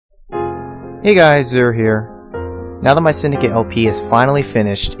Hey guys, Zur here. Now that my Syndicate LP is finally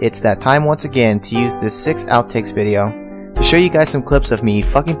finished, it's that time once again to use this 6 outtakes video to show you guys some clips of me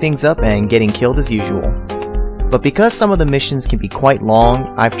fucking things up and getting killed as usual. But because some of the missions can be quite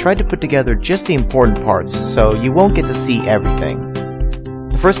long, I've tried to put together just the important parts, so you won't get to see everything.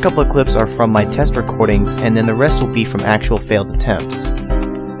 The first couple of clips are from my test recordings, and then the rest will be from actual failed attempts.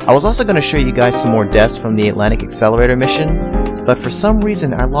 I was also going to show you guys some more deaths from the Atlantic Accelerator mission, but for some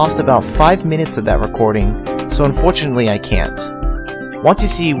reason I lost about 5 minutes of that recording, so unfortunately I can't. Once you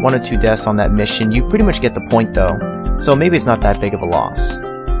see 1 or 2 deaths on that mission, you pretty much get the point though, so maybe it's not that big of a loss.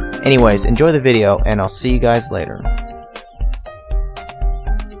 Anyways, enjoy the video, and I'll see you guys later.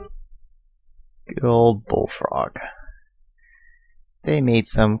 Good old Bullfrog. They made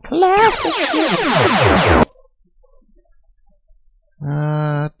some classic shit.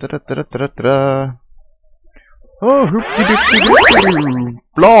 Oh, hoop-de-doop-de-doop-de-doo,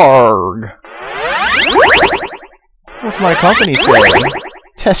 blarg! What's my company say?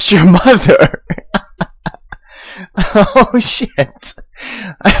 Test your mother! Oh shit!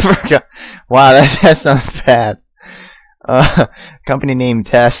 I forgot. Wow, that sounds bad. Company name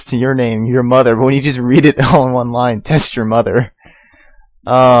test, your name, your mother, but when you just read it all in one line, test your mother.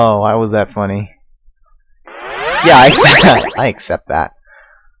 Oh, why was that funny? Yeah, I accept that.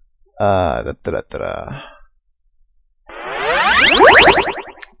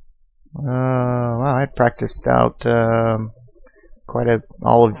 Wow, I practiced out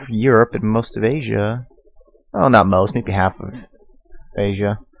all of Europe and most of Asia. Oh, not most, maybe half of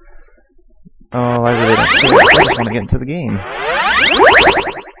Asia. Oh, I really don't care. I just want to get into the game.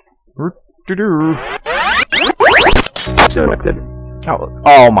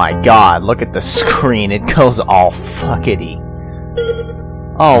 Oh my god, look at the screen. It goes all fuckity.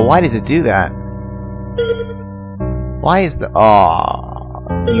 Oh, why does it do that? Why is the... Oh,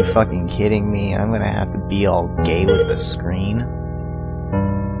 you fucking kidding me? I'm gonna have to be all gay with the screen?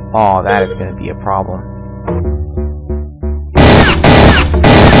 Oh, that is gonna be a problem.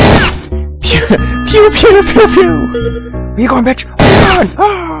 Pew, pew, pew, pew, pew! Where you going, bitch? Where you going?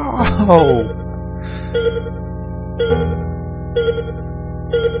 Oh!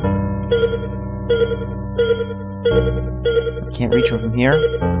 I can't reach him from here.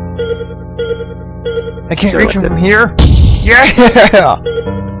 I can't reach him from here. Yeah!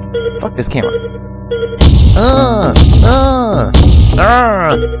 Fuck this camera.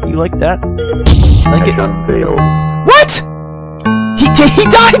 You like that? Like it? What? He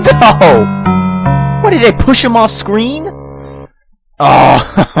died though! What, did they push him off screen?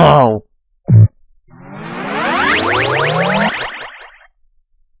 Oh!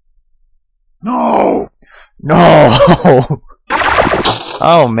 No! No!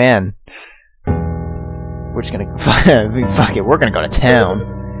 Oh man. We're just gonna fuck it, we're gonna go to town.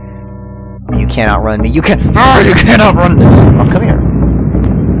 You can't outrun me. You can't outrun this! Oh, come here.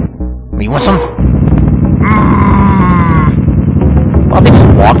 You want some? Oh, they just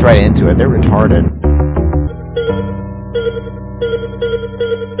walked right into it. They're retarded.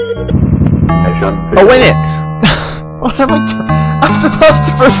 Oh, wait a minute! What am I doing? I'm supposed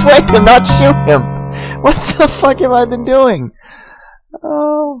to persuade him, not shoot him! What the fuck have I been doing?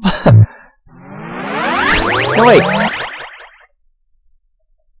 Oh... No, wait!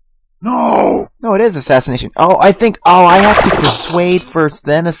 No! No, it is assassination. Oh, I think... Oh, I have to persuade first,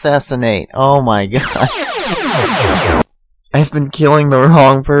 then assassinate. Oh my god. I've been killing the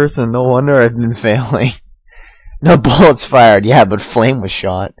wrong person. No wonder I've been failing. No bullets fired. Yeah, but flame was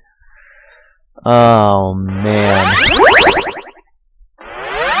shot. Oh, man.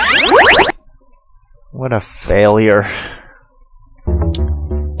 What a failure.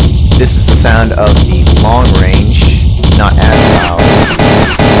 This is the sound of the long range, not as loud.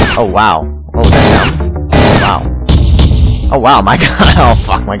 Oh, wow. What was that sound? Wow. Oh, wow, my god. Oh,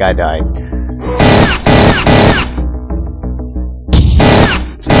 fuck, my guy died.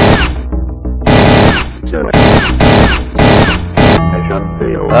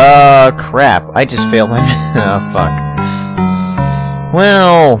 Crap. I just failed my... Oh, fuck.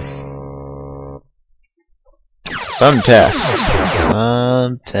 Well... Some test.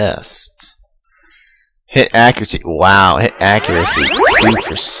 Hit accuracy. Wow, hit accuracy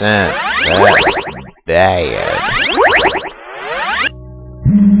 2%. That's bad.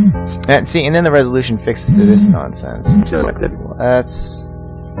 And see, and then the resolution fixes to this nonsense. That's...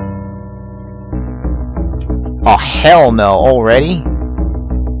 Oh, hell no, already?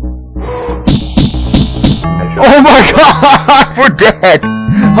 Oh my god! We're dead!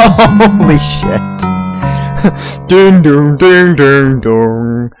 Holy shit. Ding ding ding ding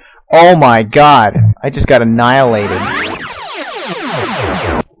ding. Oh my god, I just got annihilated.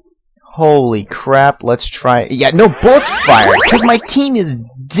 Holy crap, let's try it. Yeah, no bullets fired, because my team is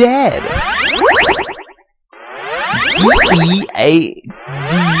dead. D-E-A-D.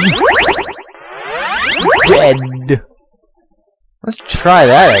 Dead. Let's try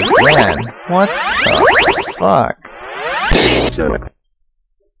that again. What the fuck?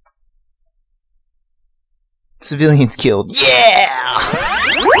 Civilians killed. Yeah!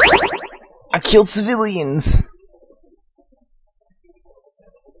 I killed civilians.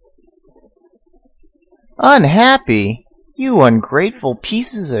 Unhappy? You ungrateful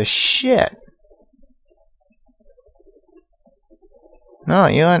pieces of shit. No,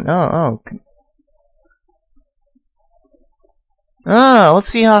 you let's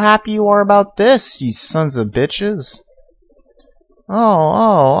see how happy you are about this, you sons of bitches.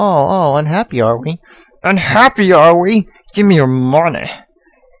 Oh, unhappy are we? Unhappy are we? Give me your money.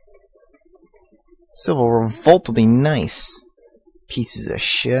 Civil revolt will be nice. Pieces of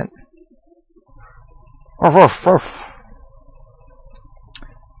shit. Ruff, ruff.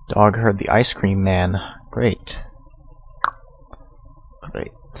 Dog heard the ice cream man. Great.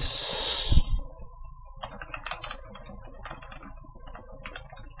 Great.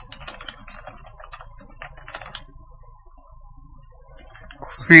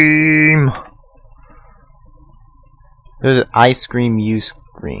 Cream. There's an ice cream, you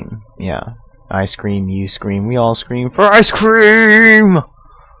scream. Yeah. Ice cream, you scream. We all scream for ice cream!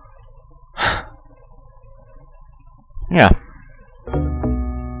 Yeah.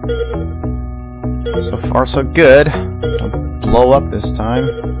 So far, so good. Don't blow up this time.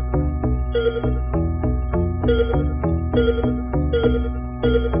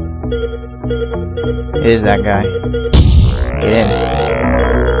 It is that guy. Get in.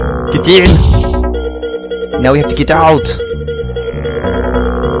 Get in! Now we have to get out!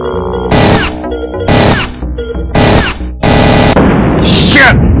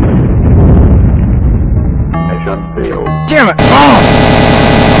 Shit! Damn it! Oh!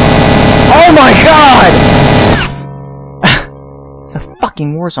 Oh my god! It's a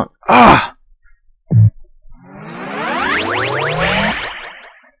fucking war zone. Ah!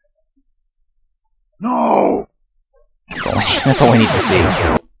 No! That's all I need to see.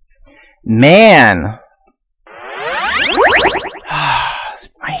 Man!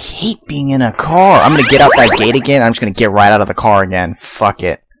 I hate being in a car. I'm gonna get out that gate again. I'm just gonna get right out of the car again. Fuck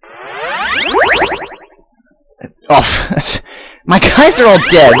it. Oh, my guys are all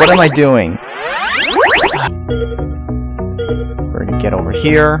dead. What am I doing? We're gonna get over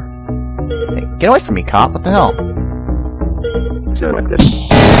here. Hey, get away from me, cop. What the hell? Get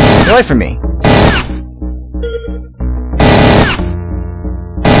away from me.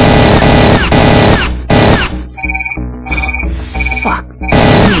 Fuck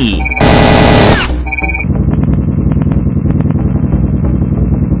me.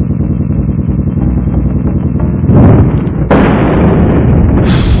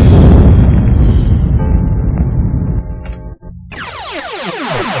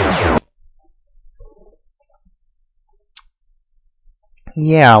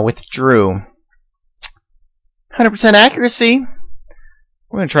 Yeah, withdrew. 100% accuracy.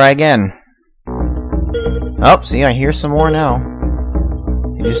 We're gonna try again. Oh, see, I hear some more now.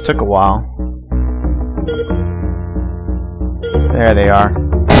 It just took a while. There they are.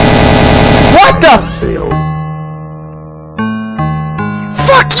 What the f-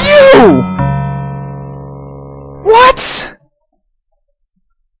 Fuck you! What?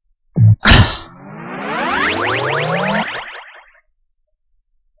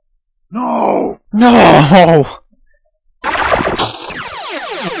 No! No!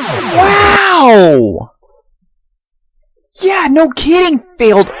 Wow! Yeah, no kidding,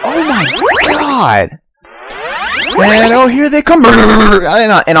 failed. Oh my god! And oh, here they come.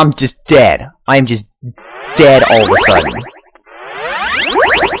 And I'm just dead. I'm just dead all of a sudden.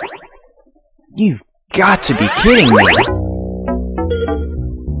 You've got to be kidding me.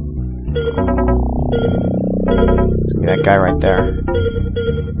 That guy right there.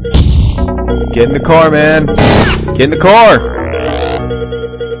 Get in the car, man. Get in the car.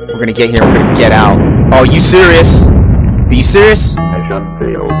 We're gonna get here. We're gonna get out. Oh, you serious? Are you serious? Mission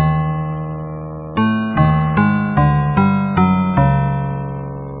failed.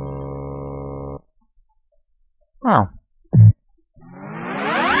 Oh.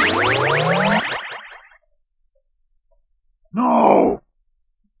 No.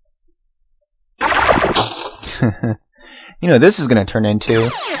 You know, this is gonna turn into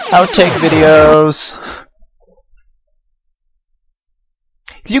outtake videos.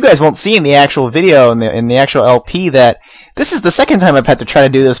 You guys won't see in the actual video, in the actual LP, that this is the second time I've had to try to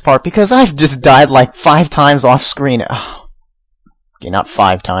do this part because I've just died like 5 times off screen. Oh, Okay, not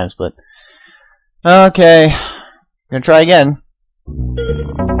 5 times, but... Okay. I'm gonna try again.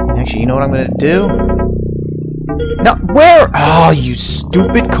 Actually, you know what I'm gonna do? No, where? Oh, you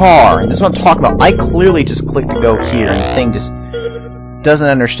stupid car! And this is what I'm talking about. I clearly just clicked to go here, and the thing just doesn't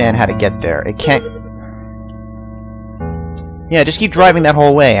understand how to get there. It can't... Yeah, just keep driving that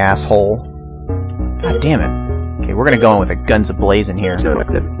whole way, asshole. God damn it. Okay, we're gonna go in with the guns a-blazing here.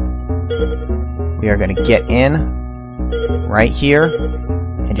 We are gonna get in right here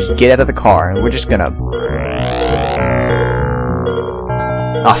and just get out of the car, and we're just gonna...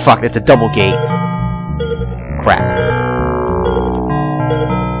 Oh fuck, it's a double gate. Crap.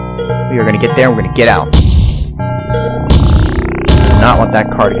 We are gonna get there and we're gonna get out. I do not want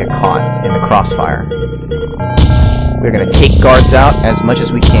that car to get caught in the crossfire. We're gonna take guards out as much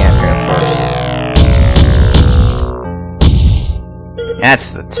as we can here first.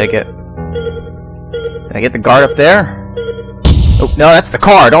 That's the ticket. Did I get the guard up there? Oh, no, that's the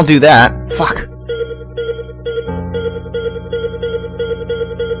car. Don't do that. Fuck.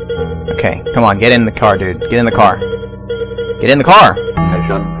 Okay, come on, get in the car, dude. Get in the car. Get in the car.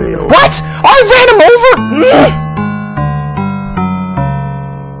 What? I ran him over?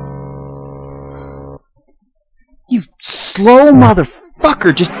 You slow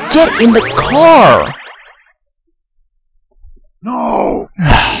motherfucker, just get in the car! No!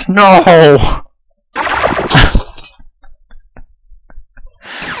 No!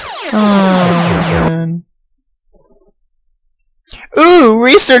 Oh, man. Ooh,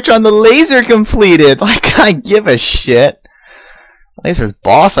 research on the laser completed! Like, I give a shit. Laser's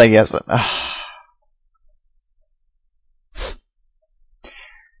boss, I guess, but...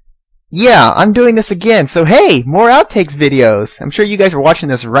 Yeah, I'm doing this again, so hey, more Outtakes videos! I'm sure you guys are watching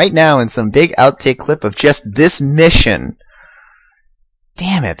this right now in some big outtake clip of just this mission.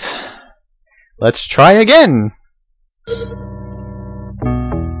 Damn it. Let's try again!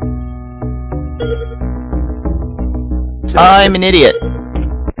 I'm an idiot.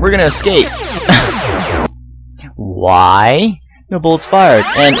 We're gonna escape. Why? No bullets fired.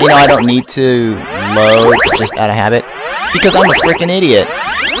 And, you know, I don't need to load just out of habit. Because I'm a freaking idiot.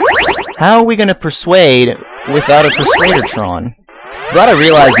 How are we gonna persuade without a Persuadertron? What I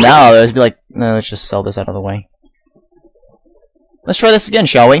realize now is be like, no, let's just sell this out of the way. Let's try this again,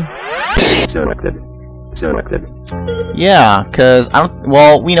 shall we? Yeah, cause I don't.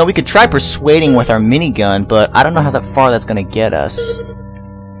 Well, you know, we could try persuading with our minigun, but I don't know how far that's gonna get us.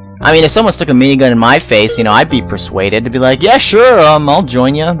 I mean, if someone stuck a minigun in my face, you know, I'd be persuaded to be like, yeah, sure, I'll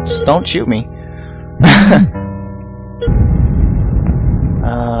join you. Just don't shoot me.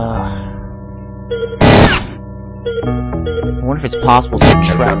 I wonder if it's possible to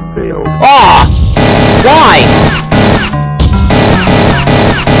trap. Ah! Why?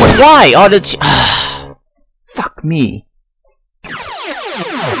 What? Why? Oh, did she... Fuck me.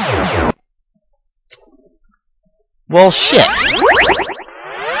 Well, shit.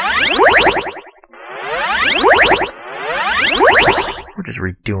 We're just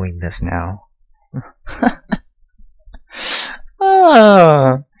redoing this now.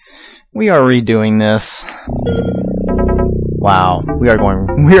 We are redoing this. Wow, we are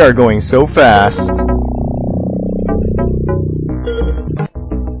going so fast.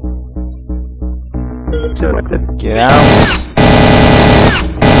 Get out.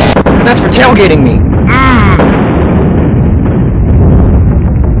 That's for tailgating me.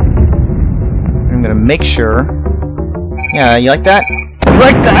 I'm gonna make sure. Yeah, you like that? You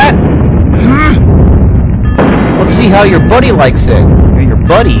like that? Let's see how your buddy likes it. Or your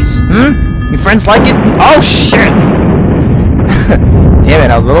buddies. Your friends like it? Oh shit! Damn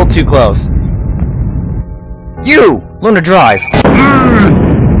it, I was a little too close. You! Learn to drive.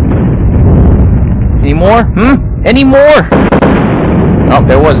 Any more? Any more? Oh,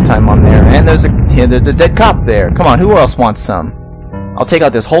 there was a time on there. And there's a dead cop there. Come on, who else wants some? I'll take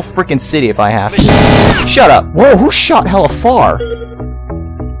out this whole freaking city if I have to. Shut up! Whoa, who shot hella far?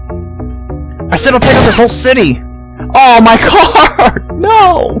 I said I'll take out this whole city! Oh, my car!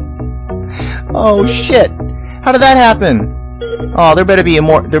 No! Oh, shit. How did that happen? Oh, there better be a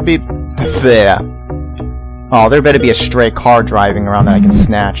more... There better be a stray car driving around that I can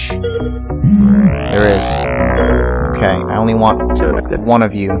snatch. There is. Okay, I only want one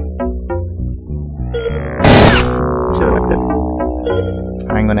of you.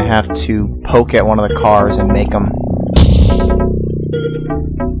 I'm gonna have to poke at one of the cars and make them...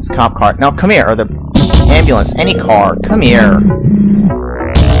 This cop car. No, come here, or the ambulance. Any car. Come here.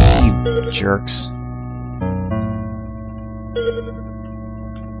 You jerks.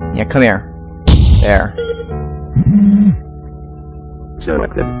 Yeah, come here. There.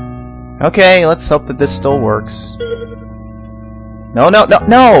 Okay, let's hope that this still works. No, no, no,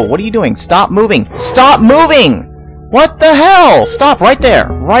 no! What are you doing? Stop moving! Stop moving! What the hell? Stop right there!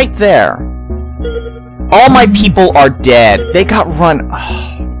 Right there! All my people are dead. They got run...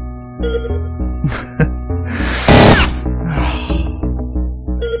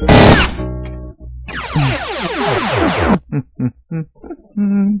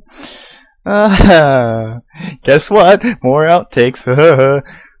 Guess what? More outtakes.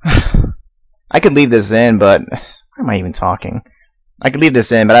 I could leave this in, but... Why am I even talking? I could leave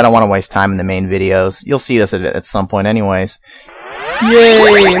this in, but I don't want to waste time in the main videos. You'll see this at some point anyways.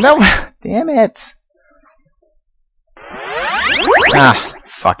 Yay! No! Damn it! Ah,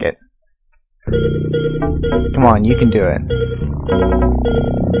 fuck it. Come on, you can do it.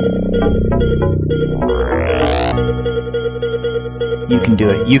 You can do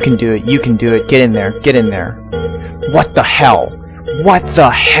it, you can do it, you can do it. Get in there, get in there. What the hell? What the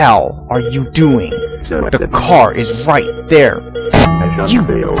hell are you doing? The car is right there. You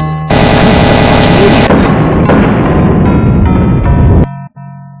fucking idiot.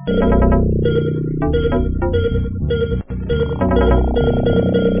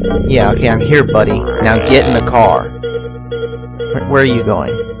 Yeah, okay, I'm here, buddy. Now get in the car. Where are you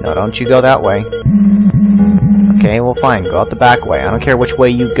going? No, don't you go that way. Okay, well fine, go out the back way. I don't care which way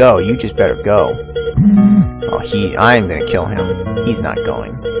you go, you just better go. Oh, I'm gonna kill him. He's not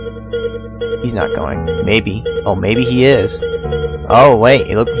going. He's not going. Maybe. Oh, maybe he is. Oh, wait,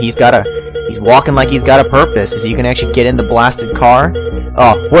 look, he's walking like he's got a purpose. Is he gonna actually get in the blasted car?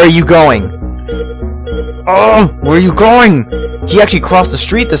 Oh, where are you going? Oh, where are you going? He actually crossed the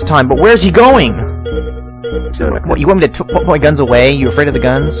street this time, but where's he going? What, you want me to put my guns away? You afraid of the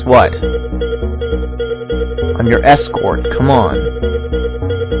guns? What? I'm your escort, come on.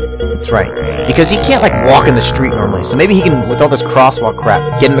 That's right. Because he can't, like, walk in the street normally, so maybe he can, with all this crosswalk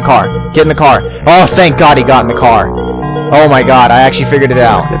crap. Get in the car. Get in the car. Oh, thank God he got in the car. Oh my God, I actually figured it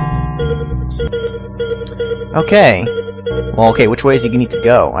out. Okay. Well, okay, which way does he need to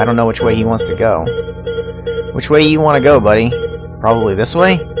go? I don't know which way he wants to go. Which way you want to go, buddy? Probably this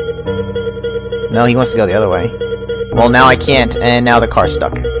way? No, he wants to go the other way. Well, now I can't, and now the car's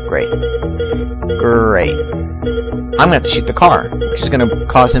stuck. Great. Great. I'm gonna have to shoot the car, which is gonna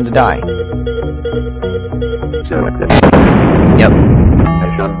cause him to die. Yep.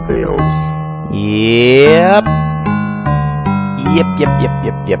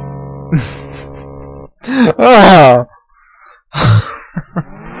 Yep. Oh.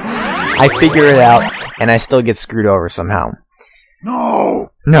 I figure it out, and I still get screwed over somehow. No!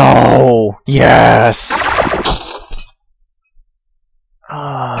 No! Yes!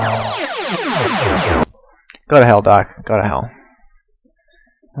 Go to hell, Doc. Go to hell.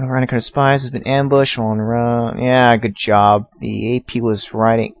 One of our undercover spies has been ambushed while on the road. Yeah, good job. The AP was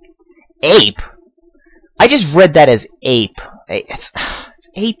writing... Ape? I just read that as ape. It's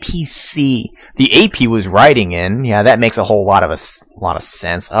APC. The AP was writing in. Yeah, that makes a whole lot of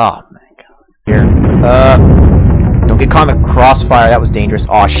sense. Oh my God. Here. Don't get caught in the crossfire. That was dangerous.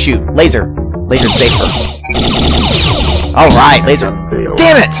 Aw, shoot. Laser. Laser's safer. Alright, laser.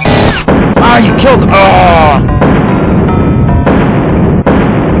 Damn it! Ah, you killed... Oh!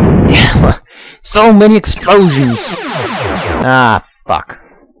 Yeah, so many explosions. Ah, fuck.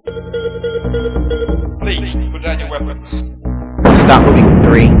 Please, put down your weapons. Stop moving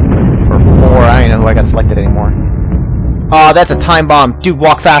 3 for 4. I don't even know who I got selected anymore. Oh, that's a time bomb. Dude,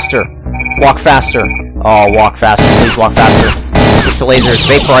 walk faster. Walk faster. Oh, walk faster. Please walk faster. Switch to lasers.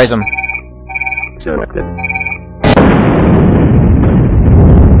 Vaporize them.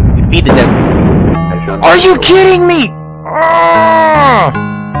 You beat the death. Are you kidding me? Oh!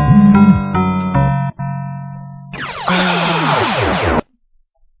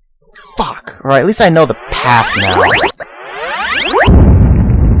 Fuck. Alright, at least I know the path now.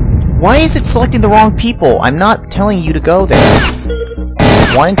 Why is it selecting the wrong people? I'm not telling you to go there.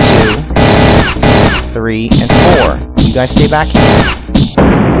 1, 2, 3, and 4. You guys stay back here.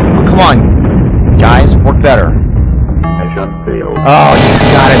 Oh, come on. Guys, work better. Oh, you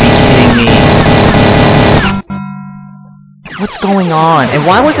gotta be kidding me. What's going on? And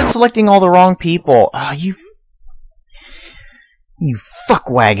why was it selecting all the wrong people? Oh, you fuck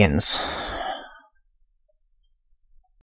wagons.